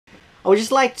I would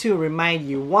just like to remind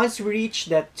you, once we reach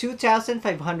that 2,500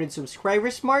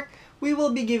 subscribers mark, we will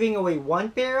be giving away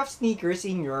one pair of sneakers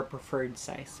in your preferred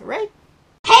size, right?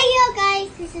 Hey yo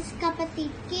guys, this is Kapatid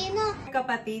Kino.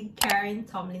 Kapatid Karen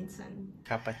Tomlinson.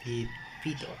 Kapatid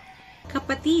Vito.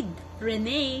 Kapatid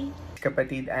Renee.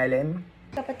 Kapatid Allen.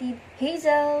 Kapatid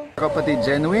Hazel. Kapatid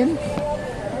Genuine.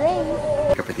 Ray.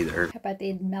 Kapatid Herb.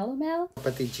 Kapatid Melmel.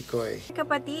 Kapatid Chikoy.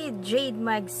 Kapatid Jade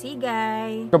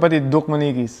Magsigay. Kapatid Duke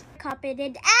Manikis.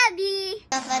 Kapatid Abby.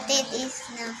 Kapatid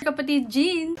Isna. Kapatid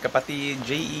Jean. Kapatid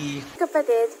J.E.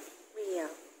 Kapatid Ria.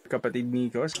 Kapatid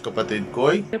Nikos. Kapatid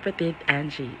Koy. Kapatid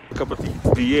Angie. Kapatid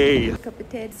D.A.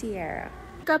 Kapatid Sierra.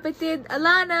 Kapatid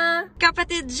Alana.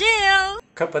 Kapatid Jill.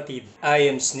 Kapatid I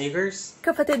Am Sneakers.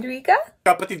 Kapatid Rika.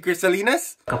 Kapatid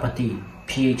Crystalinas. Kapatid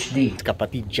PhD.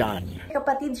 Kapatid John.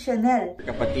 Kapatid Chanel.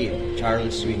 Kapatid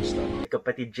Charles Winston.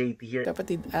 Kapatid JT here.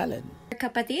 Kapatid Allen.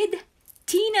 Kapatid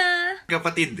Tina.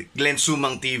 Kapatid Glenn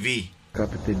Sumang TV.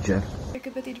 Kapatid Jeff.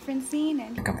 Kapatid Francine.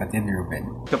 And Kapatid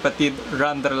Ruben. Kapatid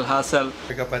Randall Hassel.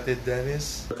 Kapatid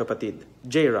Dennis. Kapatid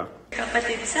J-Rock.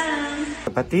 Kapatid Sam.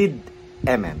 Kapatid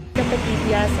MM. Kapatid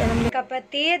Yas. And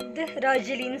Kapatid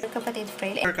Rogeline. Kapatid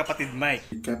Freyle. Kapatid Mike.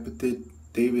 Kapatid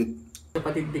David.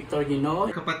 Kapatid Victor Gino.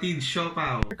 Kapatid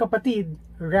Siopao. Kapatid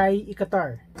Rai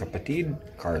Ikatar. Kapatid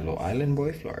Carlo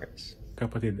Islandboy Flores.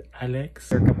 Kapatid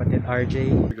Alex. Kapatid RJ.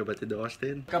 Kapatid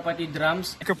Austin. Kapatid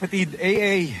Rams. Kapatid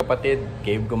AA. Kapatid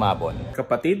Gabe Gumabon.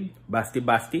 Kapatid Basti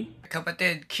Basti.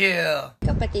 Kapatid Kill.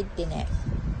 Kapatid Tine.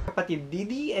 Kapatid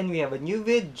Didi, and we have a new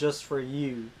vid just for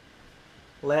you.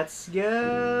 Let's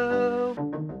go!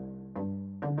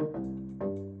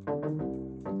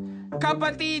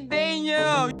 Kapatid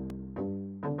Daniel.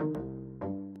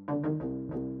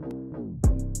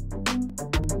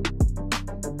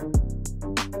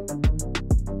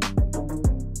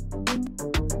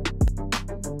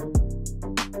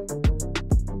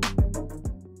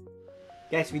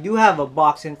 Guys, we do have a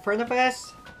box in front of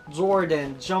us.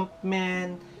 Jordan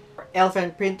Jumpman.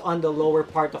 Elephant print on the lower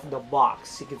part of the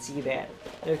box. You can see that.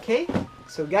 Okay?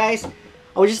 So guys,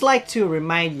 I would just like to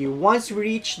remind you, once we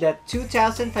reach that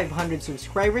 2,500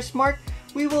 subscribers mark,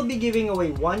 we will be giving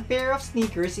away one pair of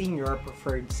sneakers in your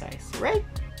preferred size, right?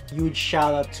 Huge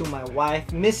shout out to my wife,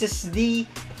 Mrs. D.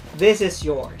 This is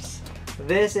yours.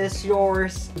 This is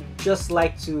yours. Just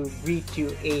like to greet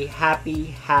you a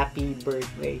happy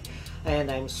birthday. And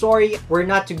I'm sorry we're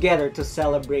not together to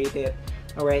celebrate it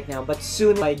right now, but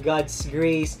soon, by God's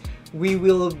grace, we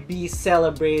will be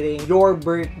celebrating your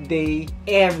birthday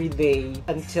every day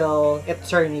until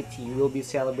eternity. We'll be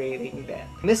celebrating that.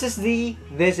 Mrs. D,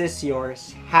 this is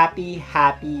yours. Happy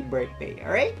birthday.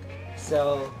 Alright?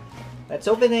 So let's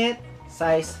open it.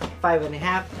 Size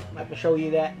 5.5. Let me show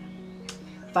you that.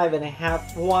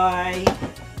 5.5 wide,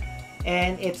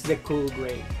 and it's the cool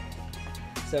gray.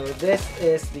 So this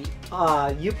is the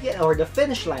UPN or the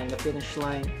finish line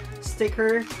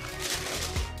sticker,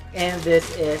 and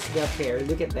this is the pair.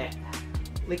 Look at that.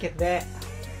 Look at that.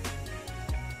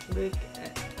 Look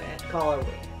at that colorway.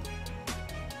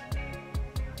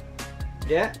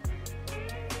 Yeah.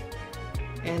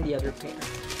 And the other pair.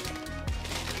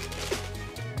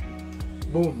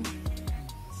 Boom.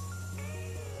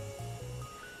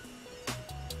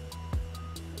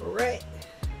 Alright.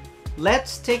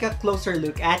 Let's take a closer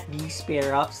look at these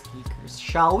pair of sneakers,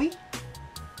 shall we?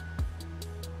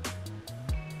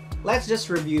 Let's just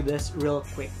review this real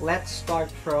quick. Let's start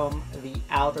from the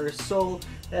outer sole.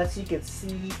 As you can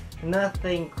see,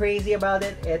 nothing crazy about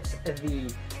it. It's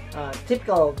the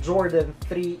typical Jordan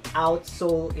 3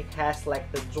 outsole. It has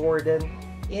like the Jordan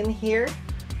in here.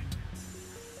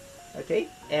 Okay,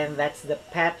 and that's the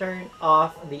pattern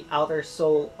of the outer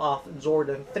sole of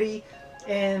Jordan 3.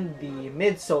 And the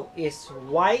midsole is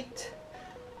white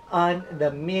on the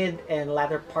mid and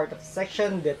latter part of the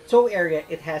section. The toe area,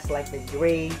 it has like the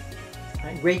gray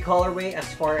colorway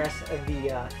as far as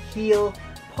the heel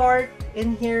part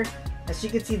in here. As you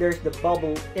can see, there's the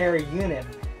bubble air unit.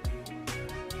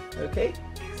 Okay,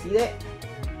 see that?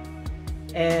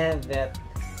 And that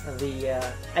the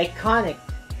iconic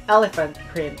elephant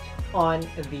print on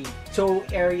the toe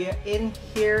area in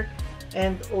here,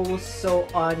 and also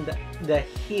on the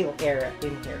heel area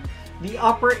in here. The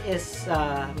upper is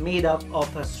made up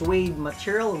of a suede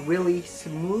material, really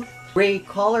smooth, gray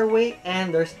colorway,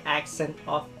 and there's accent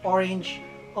of orange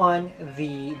on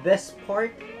this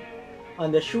part,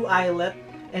 on the shoe eyelet,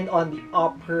 and on the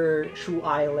upper shoe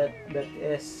eyelet that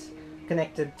is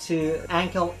connected to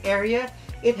ankle area.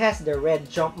 It has the red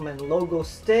Jumpman logo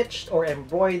stitched or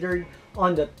embroidered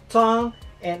on the tongue,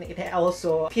 and it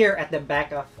also appear at the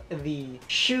back of the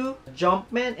shoe,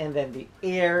 Jumpman, and then the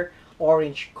Air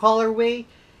orange colorway.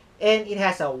 And it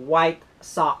has a white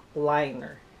sock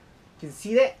liner. You can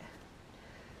see that?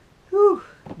 Whew.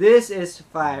 This is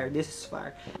fire. This is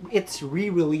fire. It's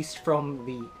re-released from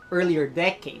the earlier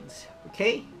decades.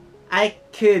 Okay? I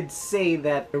could say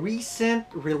that the recent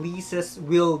releases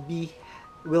will be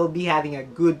having a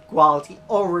good quality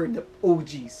over the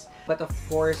OGs. But of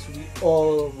course, we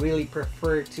all really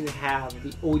prefer to have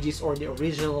the OGs or the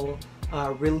original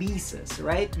releases,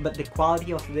 right? But the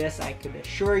quality of this, I can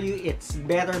assure you, it's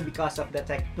better because of the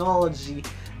technology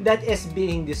that is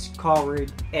being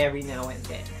discovered every now and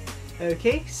then.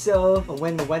 Okay, so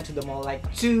when I went to the mall like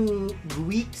 2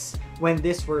 weeks when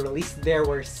this were released, they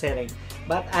were selling.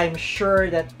 But I'm sure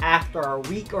that after a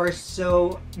week or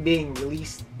so being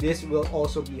released, this will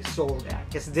also be sold out.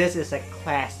 Because this is a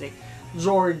classic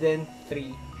Jordan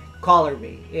 3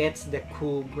 colorway. It's the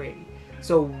cool gray.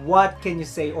 So what can you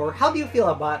say, or how do you feel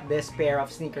about this pair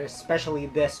of sneakers, especially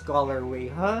this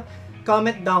colorway, huh?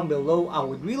 Comment down below. I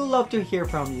would really love to hear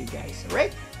from you guys,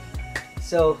 alright?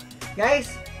 So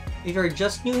guys, if you're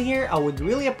just new here, I would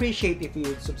really appreciate if you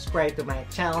would subscribe to my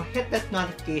channel, hit that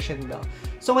notification bell.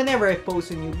 So whenever I post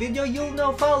a new video, you'll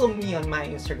know. Follow me on my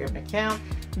Instagram account.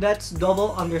 That's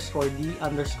 _D_kicks.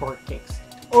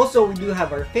 Also, we do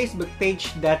have our Facebook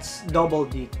page, that's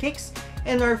D Kicks,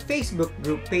 and our Facebook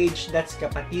group page, that's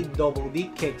Kapatid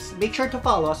D Kicks. Make sure to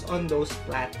follow us on those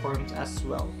platforms as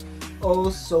well.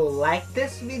 Also, like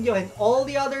this video and all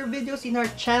the other videos in our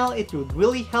channel. It would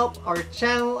really help our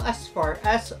channel as far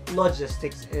as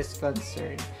logistics is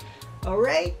concerned.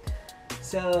 Alright,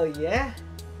 so yeah,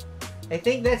 I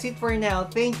think that's it for now.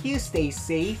 Thank you, stay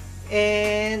safe,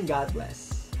 and God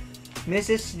bless.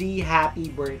 Mrs. D, happy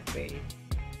birthday.